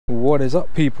What is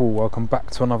up, people? Welcome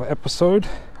back to another episode.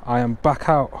 I am back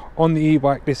out on the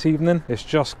e-bike this evening. It's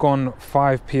just gone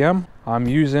 5 p.m. I'm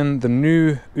using the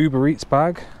new UberEats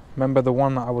bag. Remember the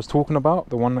one that I was talking about?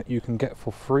 The one that you can get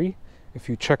for free if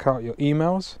you check out your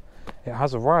emails. It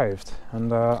has arrived,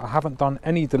 and I haven't done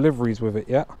any deliveries with it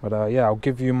yet, but yeah, I'll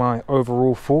give you my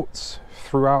overall thoughts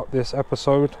throughout this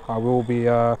episode. I will be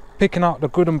picking out the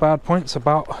good and bad points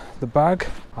about the bag.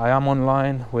 I am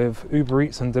online with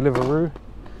UberEats and Deliveroo,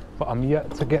 but I'm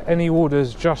yet to get any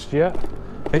orders just yet.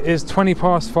 It is 20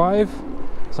 past 5,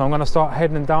 so I'm going to start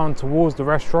heading down towards the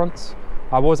restaurants.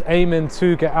 I was aiming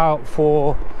to get out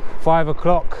for 5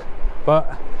 o'clock,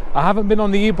 but I haven't been on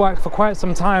the e-bike for quite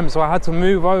some time, so I had to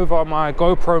move over my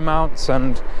GoPro mounts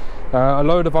and a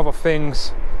load of other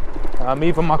things.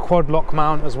 Even my quad lock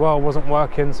mount as well wasn't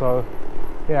working, so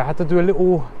yeah, I had to do a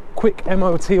little quick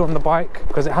MOT on the bike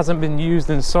because it hasn't been used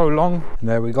in so long. And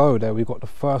there we go, there we got the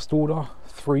first order,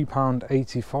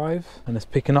 £3.85, and it's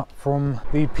picking up from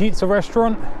the pizza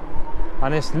restaurant,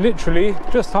 and it's literally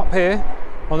just up here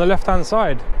on the left hand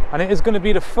side, and it is going to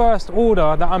be the first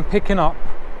order that I'm picking up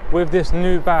with this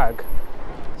new bag.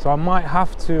 So I might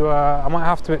have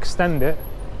to extend it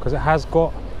because it has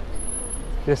got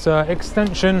this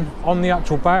extension on the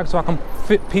actual bag so I can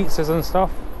fit pizzas and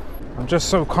stuff. I'm just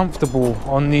so comfortable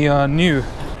on the new,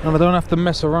 and I don't have to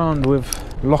mess around with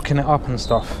locking it up and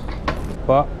stuff,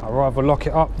 but I'd rather lock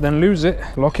it up than lose it.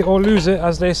 Lock it or lose it,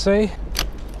 as they say.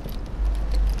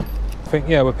 I think,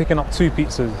 yeah, we're picking up 2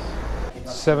 pizzas.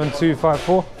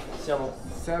 7254.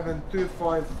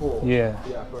 7254. Yeah.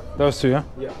 Yeah, perfect. Those 2, yeah?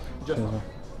 Yeah. Just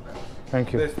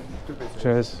Thank you. there's 2 pieces.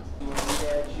 Cheers.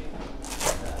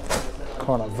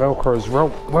 God, that Velcro is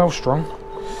well strong.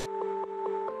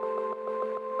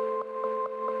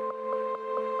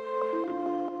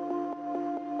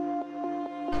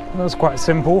 That was quite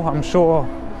simple. I'm sure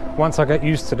once I get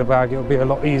used to the bag, it'll be a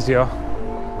lot easier.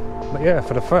 But yeah,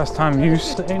 for the first time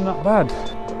use, it ain't that bad.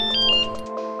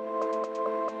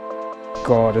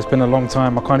 God, it's been a long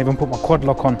time. I can't even put my quad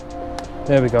lock on.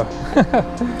 There we go.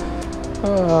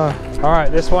 All right,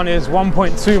 this one is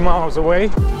 1.2 miles away.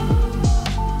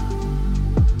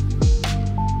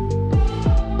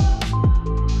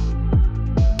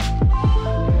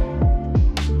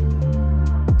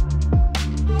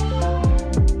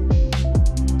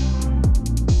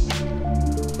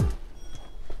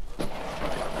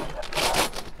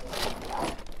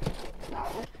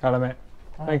 Hello, mate.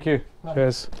 Thank you.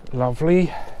 Cheers.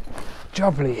 Lovely.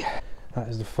 Jubbly. That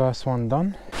is the first one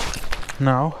done.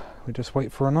 Now we just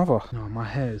wait for another. No, my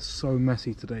hair is so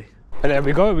messy today. And there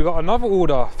we go. We got another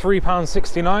order.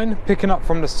 £3.69. Picking up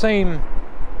from the same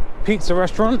pizza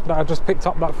restaurant that I just picked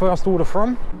up that first order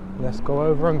from. Let's go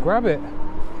over and grab it.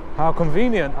 How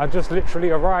convenient. I just literally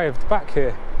arrived back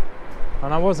here,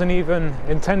 and I wasn't even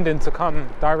intending to come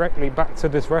directly back to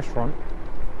this restaurant.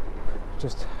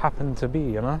 Just happened to be,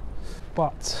 you know.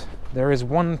 But there is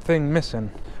one thing missing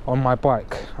on my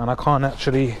bike, and I can't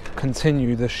actually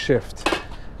continue this shift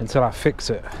until I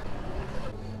fix it.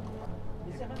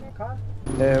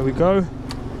 There we go.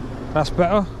 That's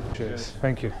better. Cheers.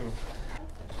 Thank you.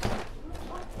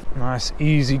 Nice,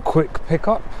 easy, quick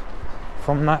pickup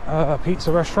from that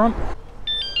pizza restaurant.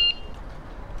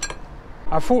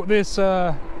 I thought this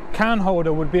can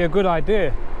holder would be a good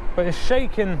idea, but it's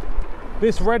shaking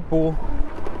this Red Bull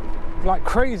like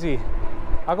crazy.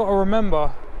 I got to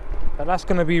remember that that's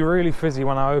going to be really fizzy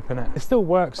when I open it. It still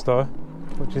works though,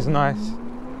 which is nice.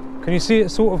 Can you see it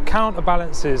sort of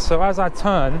counterbalances? So as I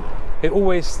turn, it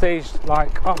always stays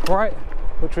like upright,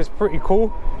 which is pretty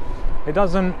cool. It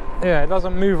doesn't, yeah, it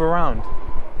doesn't move around.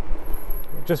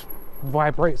 It just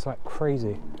vibrates like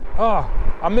crazy. Oh,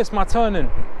 I missed my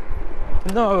turning.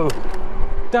 No,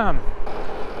 damn.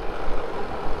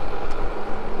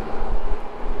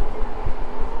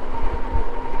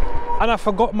 And I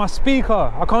forgot my speaker.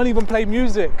 I can't even play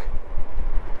music.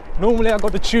 Normally I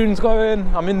got the tunes going,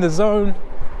 I'm in the zone,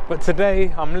 but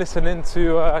today I'm listening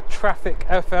to Traffic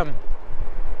FM.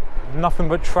 Nothing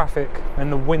but traffic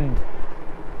and the wind.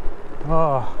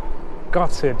 Oh,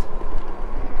 gutted.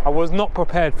 I was not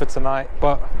prepared for tonight,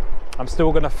 but I'm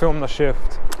still gonna film the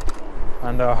shift,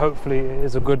 and hopefully it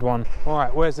is a good one. All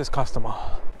right, where's this customer?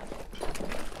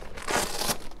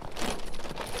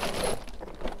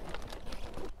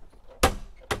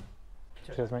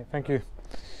 Cheers, mate. Thank you.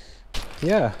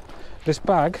 Yeah, this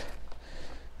bag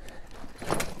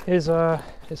is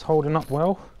holding up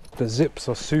well. The zips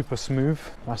are super smooth.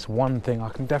 That's one thing I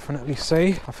can definitely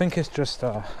say. I think it's just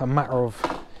a matter of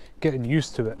getting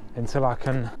used to it until I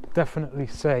can definitely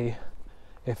say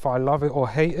if I love it or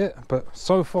hate it. But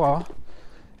so far,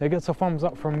 it gets a thumbs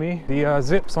up from me. The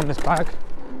zips on this bag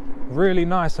really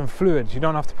nice and fluid. You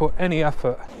don't have to put any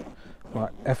effort,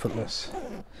 like effortless.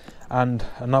 And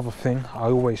another thing I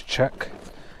always check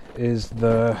is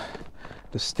the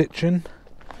stitching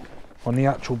on the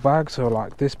actual bag, so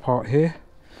like this part here,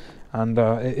 and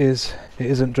it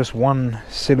isn't just one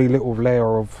silly little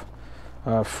layer of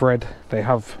thread. They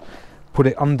have put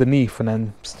it underneath and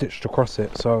then stitched across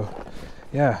it. So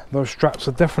yeah, those straps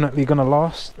are definitely gonna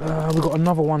last. We've got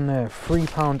another one there,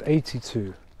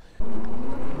 £3.82.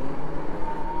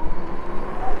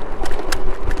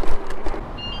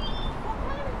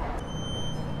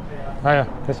 Oh yeah,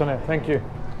 this one here, thank you.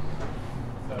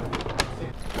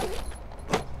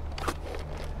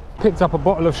 Picked up a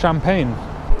bottle of champagne.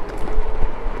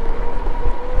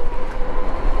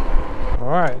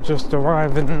 Alright, just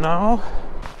arriving now.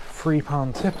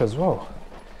 £3 tip as well.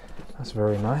 That's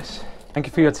very nice. Thank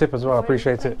you for your tip as well, I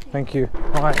appreciate it. Thank you.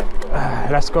 Alright,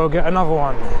 let's go get another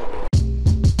one.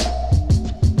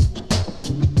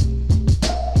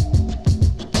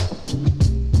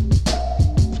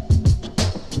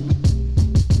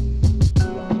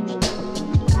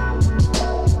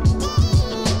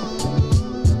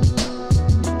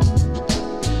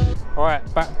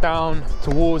 Alright, back down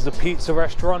towards the pizza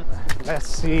restaurant. Let's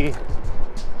see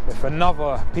if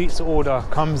another pizza order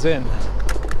comes in.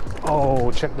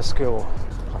 Oh, check the skill.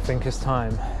 I think it's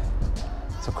time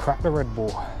to crack the Red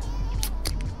Bull.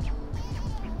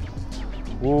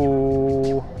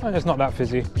 Ooh, it's not that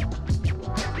fizzy.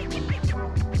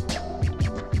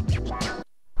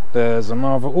 There's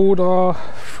another order,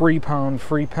 £3,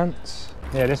 3p.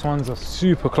 Yeah, this one's a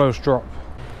super close drop.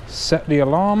 Set the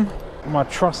alarm, my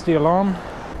trusty alarm,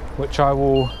 which I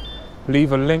will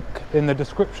leave a link in the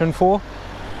description for.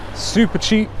 Super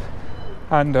cheap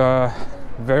and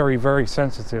very, very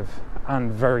sensitive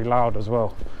and very loud as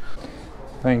well.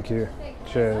 Thank you.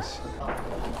 Cheers.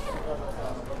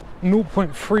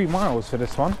 0.3 miles for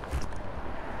this one.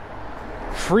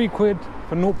 £3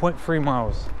 for 0.3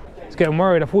 miles. It's getting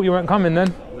worried. I thought you weren't coming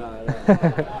then. No.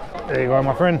 There you go,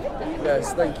 my friend.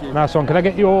 Yes, thank you. Nice one. Can I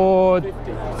get your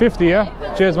 50,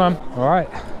 yeah? Cheers, man. All right,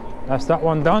 that's that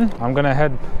one done. I'm gonna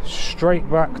head straight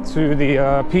back to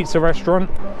the pizza restaurant.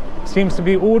 Seems to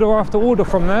be order after order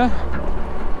from there.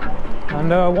 And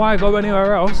why go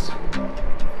anywhere else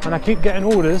when I keep getting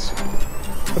orders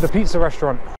for the pizza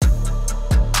restaurant?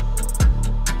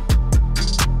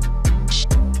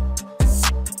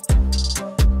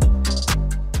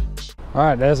 All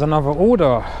right, there's another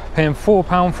order, paying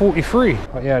 £4.43.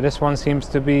 But yeah, this one seems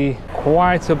to be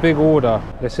quite a big order.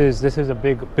 This is a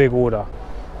big order.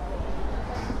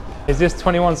 Is this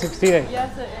 2168?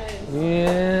 Yes, it is.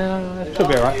 Yeah, it should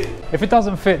be alright. If it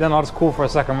doesn't fit, then I'll just call for a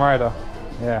second rider.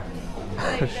 Yeah.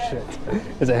 Shit.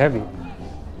 Is it heavy?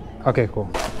 Okay, cool.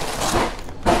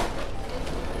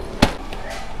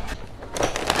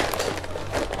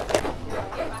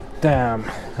 Damn,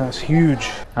 that's huge.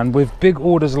 And with big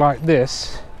orders like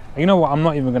this, you know what, I'm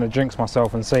not even going to jinx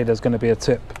myself and say there's going to be a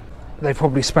tip. They've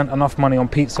probably spent enough money on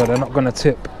pizza, they're not going to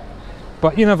tip.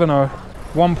 But you never know.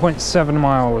 1.7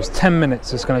 miles, 10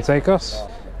 minutes it's going to take us.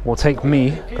 Or take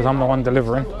me, because I'm the one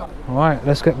delivering. All right,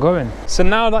 let's get going. So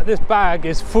now that this bag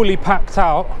is fully packed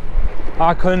out,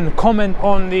 I can comment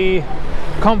on the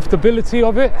comfortability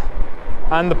of it.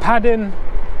 And the padding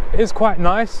is quite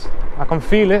nice. I can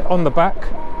feel it on the back.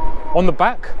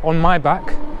 On my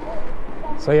back.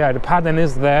 So yeah, the padding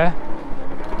is there.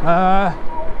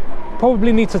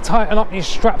 Probably need to tighten up these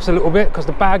straps a little bit because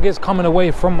the bag is coming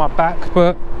away from my back,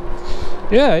 but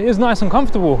yeah, it is nice and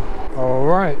comfortable. All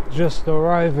right, just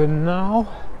arriving now.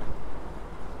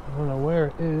 I don't know where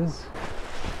it is.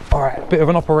 All right, bit of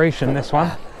an operation this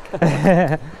one.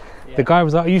 The guy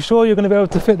was like, are you sure you're gonna be able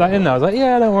to fit that in there? I was like,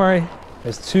 yeah, don't worry.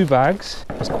 There's 2 bags.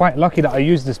 I was quite lucky that I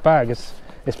used this bag.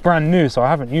 It's brand new, so I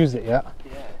haven't used it yet.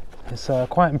 It's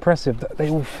quite impressive that they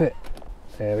all fit.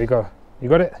 There we go. You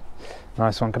got it?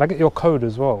 Nice one. Can I get your code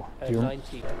as well?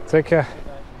 90. Take care.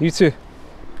 You too.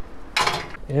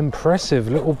 Impressive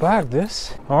little bag,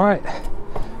 this. All right.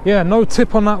 Yeah, no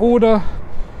tip on that order,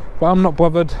 but I'm not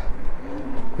bothered.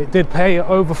 It did pay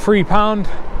over £3.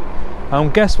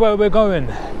 And guess where we're going?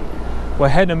 We're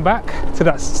heading back to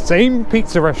that same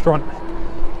pizza restaurant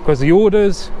because the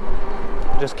orders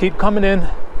just keep coming in,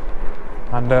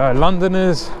 and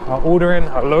Londoners are ordering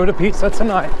a load of pizza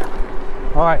tonight.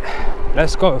 All right,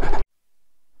 let's go.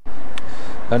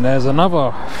 And there's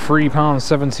another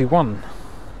 £3.71.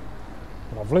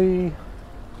 Lovely.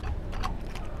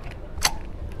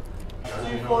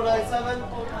 2497.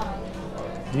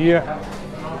 Yeah.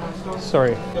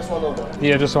 Sorry. Just one over.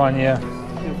 Yeah, just one. Yeah.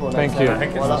 Thank you. I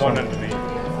think it's the one underneath.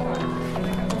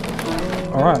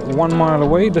 All right, 1 mile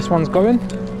away. This one's going.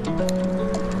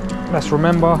 Let's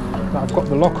remember that I've got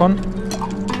the lock on.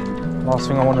 Last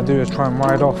thing I want to do is try and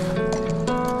ride off.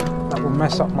 That will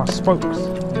mess up my spokes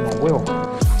and my wheel.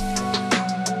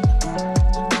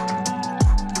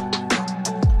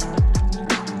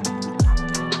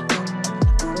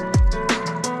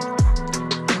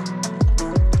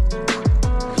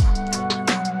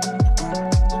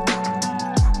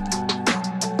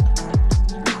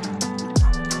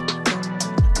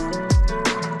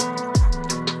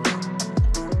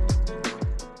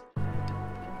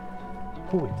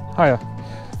 Hiya,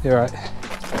 you're right.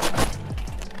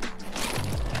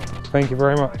 Thank you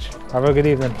very much. Have a good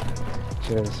evening.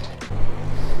 Cheers.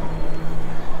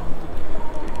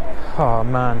 Oh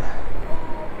man,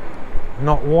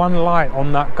 not one light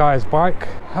on that guy's bike.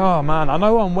 Oh man, I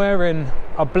know I'm wearing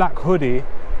a black hoodie,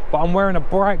 but I'm wearing a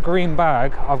bright green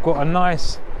bag. I've got a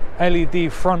nice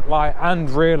LED front light and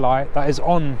rear light that is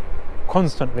on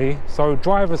constantly, so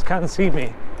drivers can see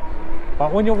me.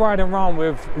 But when you're riding around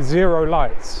with zero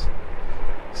lights,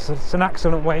 it's an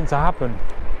accident waiting to happen.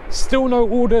 Still no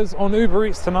orders on Uber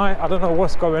Eats tonight. I don't know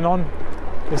what's going on.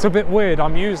 It's a bit weird.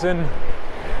 I'm using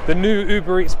the new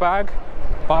Uber Eats bag,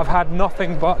 but I've had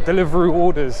nothing but delivery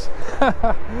orders.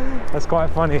 That's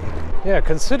quite funny. Yeah,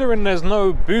 considering there's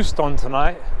no boost on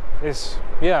tonight, it's,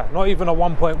 yeah, not even a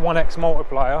 1.1x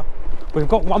multiplier. We've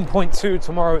got 1.2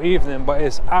 tomorrow evening, but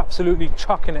it's absolutely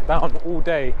chucking it down all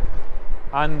day.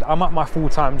 And I'm at my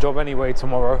full-time job anyway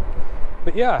tomorrow.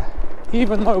 But yeah,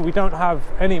 even though we don't have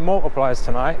any multipliers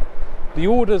tonight, the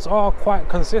orders are quite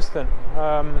consistent.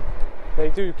 They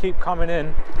do keep coming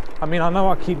in. I mean, I know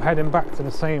I keep heading back to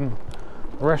the same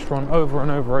restaurant over and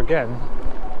over again,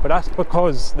 but that's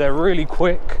because they're really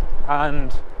quick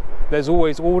and there's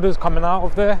always orders coming out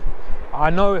of there. I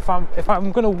know if I'm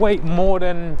gonna wait more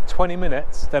than 20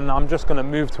 minutes, then I'm just gonna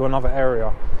move to another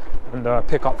area and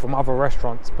pick up from other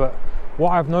restaurants. But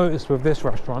what I've noticed with this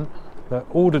restaurant, that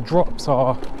all the drops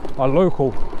are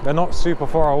local. They're not super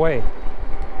far away.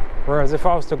 Whereas if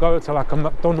I was to go to like a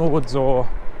McDonald's or,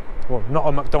 well, not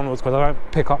a McDonald's because I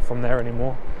don't pick up from there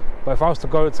anymore, but if I was to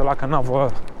go to like another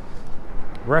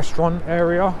restaurant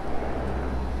area,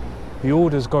 the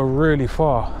orders go really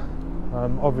far.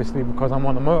 Obviously because I'm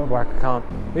on a motorbike account.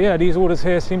 But yeah, these orders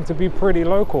here seem to be pretty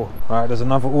local. All right, there's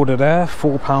another order there,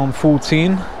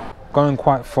 £4.14, going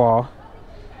quite far.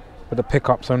 But the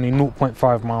pickup's only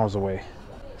 0.5 miles away,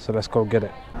 so let's go get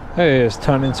it. Hey, it's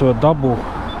turned into a double,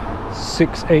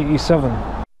 687.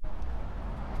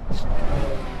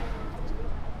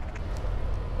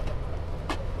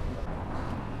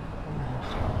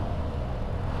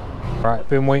 Right,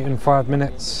 been waiting 5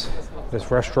 minutes.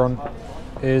 This restaurant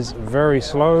is very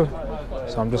slow,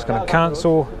 so I'm just gonna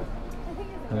cancel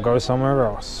and go somewhere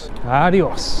else.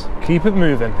 Adios. Keep it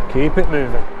moving, keep it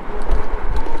moving.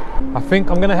 I think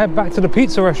I'm gonna head back to the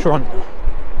pizza restaurant.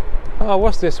 Oh,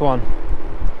 what's this one?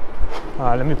 All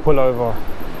right, let me pull over.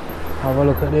 Have a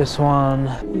look at this one.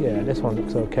 Yeah, this one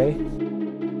looks okay.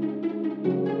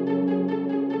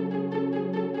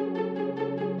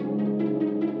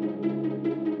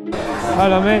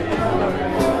 Hello, mate.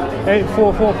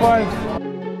 8445.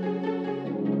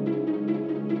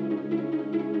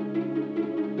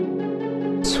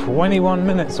 21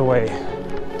 minutes away.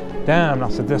 Damn,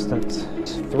 that's a distance.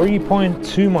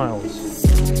 3.2 miles.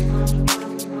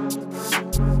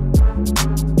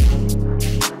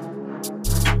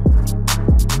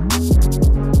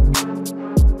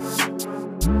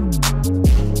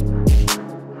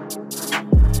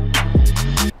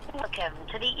 Welcome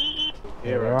to the EE.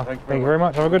 Here we are. Thank you very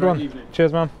much. Have a good one. Evening.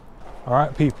 Cheers, man. All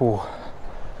right, people.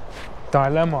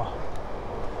 Dilemma.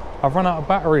 I've run out of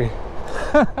battery.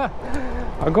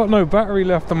 I've got no battery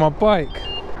left on my bike.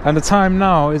 And the time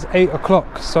now is 8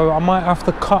 o'clock, so I might have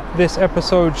to cut this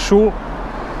episode short.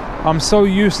 I'm so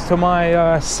used to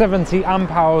my 70 amp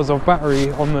hours of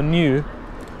battery on the new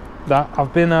that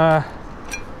I've been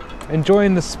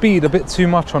enjoying the speed a bit too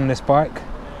much on this bike,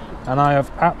 and I have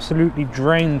absolutely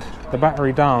drained the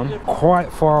battery down.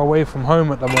 Quite far away from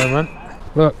home at the moment.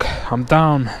 Look, I'm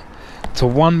down to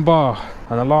 1 bar,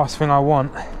 and the last thing I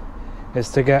want is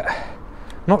to get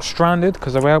not stranded,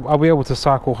 because I'll be able to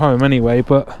cycle home anyway,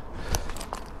 but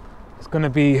it's going to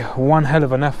be one hell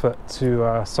of an effort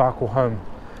to cycle home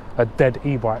a dead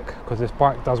e-bike, because this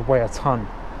bike does weigh a ton.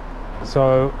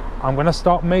 So I'm going to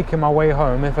start making my way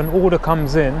home. If an order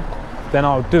comes in, then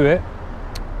I'll do it,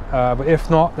 but if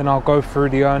not, then I'll go through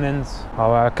the earnings.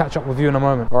 I'll catch up with you in a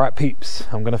moment. All right, peeps,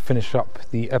 I'm going to finish up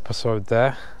the episode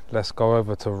there. Let's go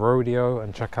over to Rodeo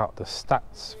and check out the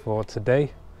stats for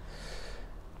today.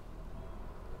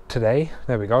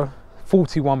 There we go,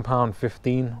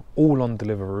 £41.15, all on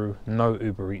Deliveroo, no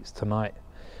Uber Eats tonight.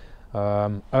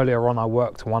 Earlier on I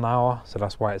worked 1 hour, so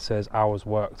that's why it says hours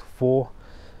worked 4,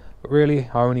 but really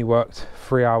I only worked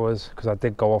 3 hours because I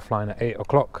did go offline at 8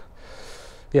 o'clock.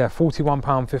 Yeah,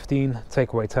 £41.15,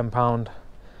 takeaway £10,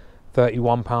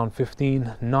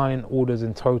 £31.15, 9 orders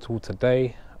in total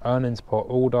today. Earnings per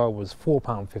order was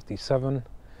 £4.57,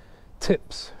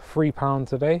 tips £3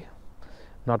 today,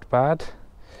 not bad.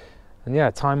 And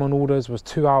yeah, time on orders was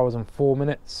 2 hours and 4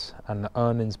 minutes, and the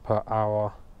earnings per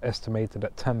hour estimated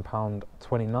at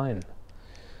 £10.29.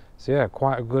 So yeah,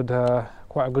 quite a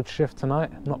good shift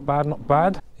tonight. Not bad, not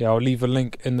bad. Yeah, I'll leave a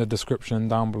link in the description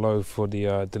down below for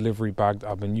the delivery bag that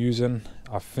I've been using.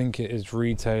 I think it is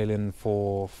retailing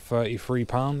for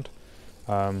 £33,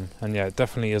 and yeah, it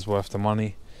definitely is worth the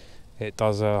money. It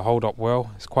does hold up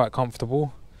well. It's quite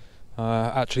comfortable.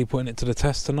 Actually putting it to the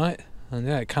test tonight, and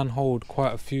yeah, it can hold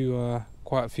quite a few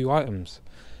items.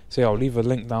 So yeah, I'll leave a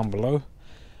link down below.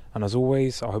 And as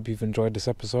always, I hope you've enjoyed this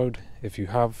episode. If you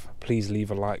have, please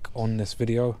leave a like on this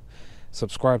video.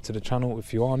 Subscribe to the channel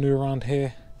if you are new around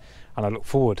here. And I look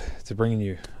forward to bringing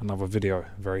you another video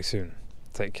very soon.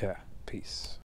 Take care. Peace.